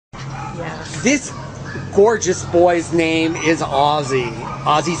Yeah. This gorgeous boy's name is Ozzy.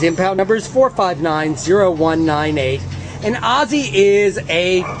 Ozzy's impound number is 4590198. And Ozzy is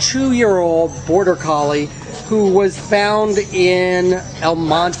a 2-year-old border collie who was found in El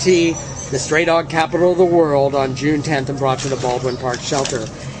Monte, the stray dog capital of the world, on June 10th and brought to the Baldwin Park shelter.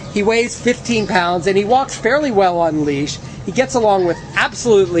 He weighs 15 pounds and he walks fairly well on leash. He gets along with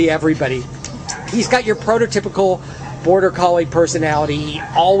absolutely everybody. He's got your prototypical border collie personality. He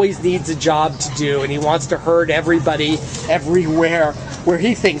always needs a job to do and he wants to herd everybody everywhere where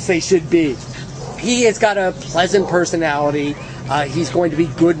he thinks they should be. He has got a pleasant personality. He's going to be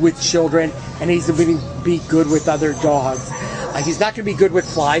good with children and he's going to be good with other dogs. He's not going to be good with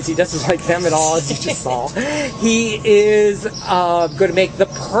flies. He doesn't like them at all, as you just saw. He is going to make the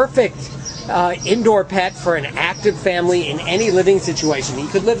perfect indoor pet for an active family in any living situation. He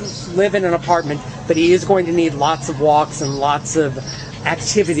could live in an apartment, but he is going to need lots of walks and lots of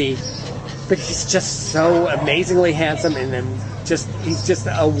activity. But he's just so amazingly handsome and he's just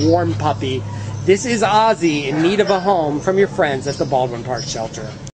a warm puppy. This is Ozzy in need of a home from your friends at the Baldwin Park Shelter.